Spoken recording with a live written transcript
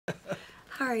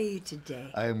How are you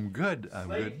today? I'm good. I'm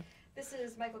good. This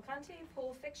is Michael Conte,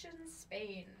 Pulp Fiction,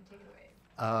 Spain. Take it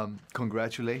away.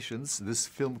 Congratulations. This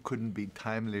film couldn't be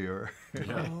timelier.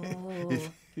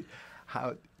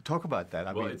 Oh. Talk about that.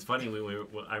 I Well, mean, it's funny.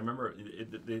 I remember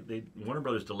Warner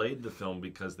Brothers delayed the film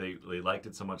because they liked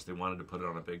it so much they wanted to put it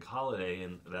on a big holiday,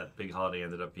 and that big holiday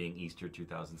ended up being Easter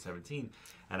 2017.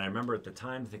 And I remember at the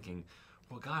time thinking,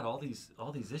 well, God, all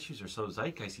these issues are so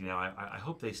zeitgeisty now. I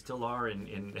hope they still are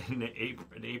in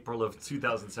April of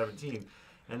 2017.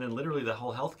 And then literally the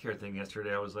whole healthcare thing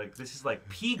yesterday, I was like, this is like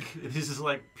peak. This is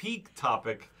like peak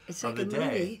topic It's of like the a day.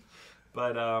 movie.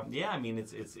 But yeah, I mean,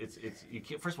 it's you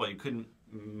can't. First of all, you couldn't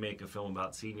make a film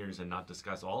about seniors and not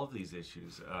discuss all of these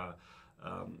issues.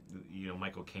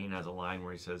 Michael Caine has a line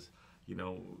where he says,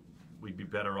 we'd be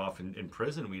better off in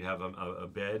prison. We'd have a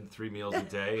bed, 3 meals a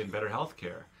day, and better health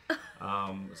care.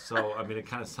 So, I mean, it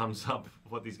kind of sums up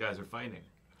what these guys are fighting.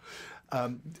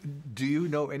 do you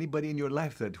know anybody in your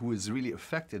life who was really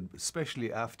affected,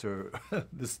 especially after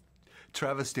this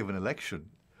travesty of an election?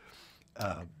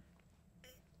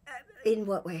 In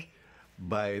what way?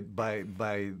 By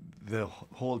the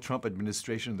whole Trump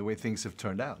administration, the way things have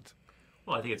turned out.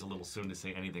 Well, I think it's a little soon to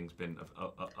say anything's been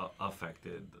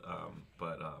affected,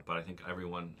 but I think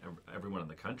everyone in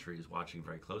the country is watching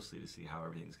very closely to see how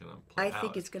everything's going to play out. I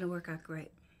think it's going to work out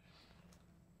great.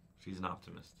 She's an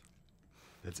optimist.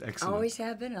 That's excellent. Always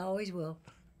have been, always will.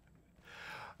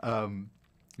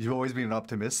 You've always been an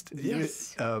optimist.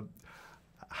 Yes.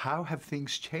 How have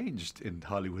things changed in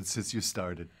Hollywood since you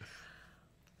started?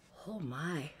 Oh,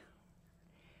 my.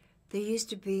 There used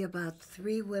to be about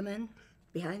 3 women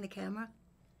behind the camera.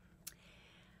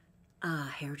 A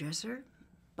hairdresser,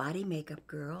 body makeup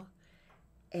girl,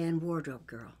 and wardrobe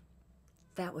girl.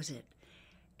 That was it.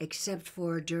 Except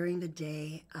for during the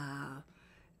day,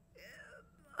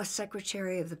 a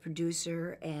secretary of the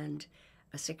producer and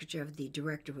a secretary of the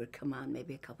director would come on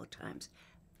maybe a couple times.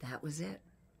 That was it.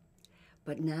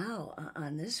 But now,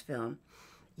 on this film,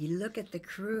 you look at the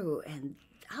crew and,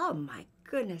 oh my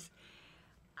goodness,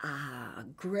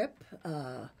 grip,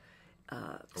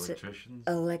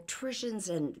 electricians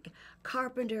and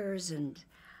carpenters, and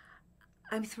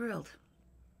I'm thrilled.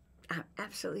 I'm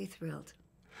absolutely thrilled.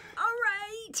 All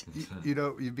right.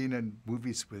 You've been in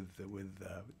movies with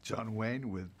John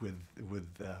Wayne, with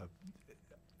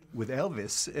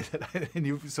Elvis, and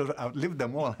you've sort of outlived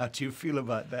them all. How do you feel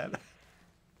about that?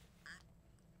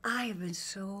 I have been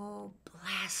so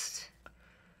blessed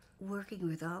working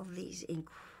with all these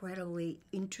incredibly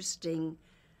interesting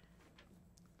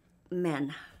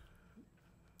men.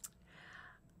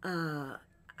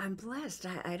 I'm blessed.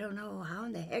 I don't know how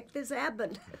in the heck this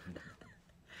happened.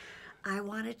 I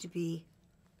wanted to be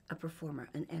a performer,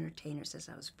 an entertainer since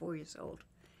I was 4 years old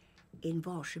in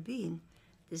Bolshevin,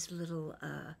 this little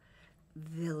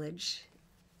village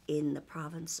in the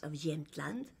province of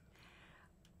Jämtland.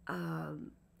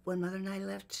 When Mother and I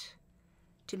left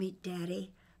to meet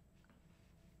Daddy,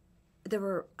 there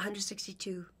were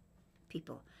 162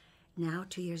 people. Now,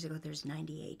 2 years ago, there's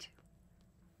 98.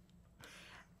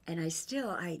 And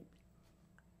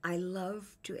I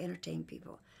love to entertain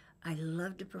people. I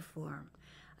love to perform.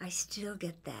 I still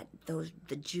get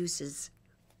the juices.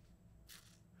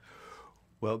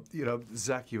 Well,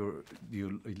 Zach, you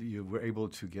were able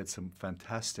to get some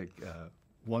fantastic,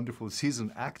 wonderful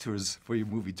seasoned actors for your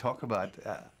movie. Talk about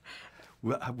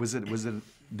was it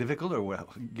difficult or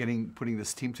putting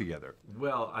this team together?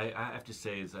 Well, I have to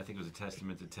say, I think it was a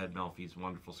testament to Ted Melfi's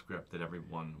wonderful script that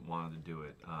everyone wanted to do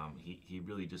it. He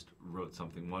really just wrote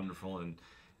something wonderful,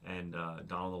 and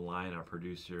Donald Lyon, our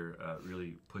producer,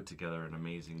 really put together an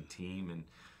amazing team. And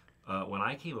when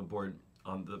I came aboard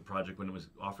on the project, when it was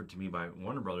offered to me by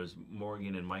Warner Brothers,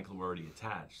 Morgan and Michael were already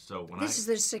attached. So This is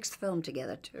their 6th film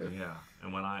together too. Yeah,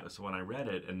 and when I read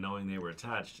it and knowing they were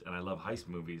attached, and I love heist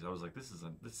movies, I was like, this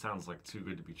sounds like too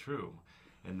good to be true.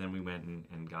 And then we went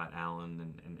and got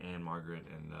Alan and Anne Margret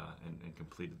and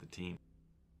completed the team.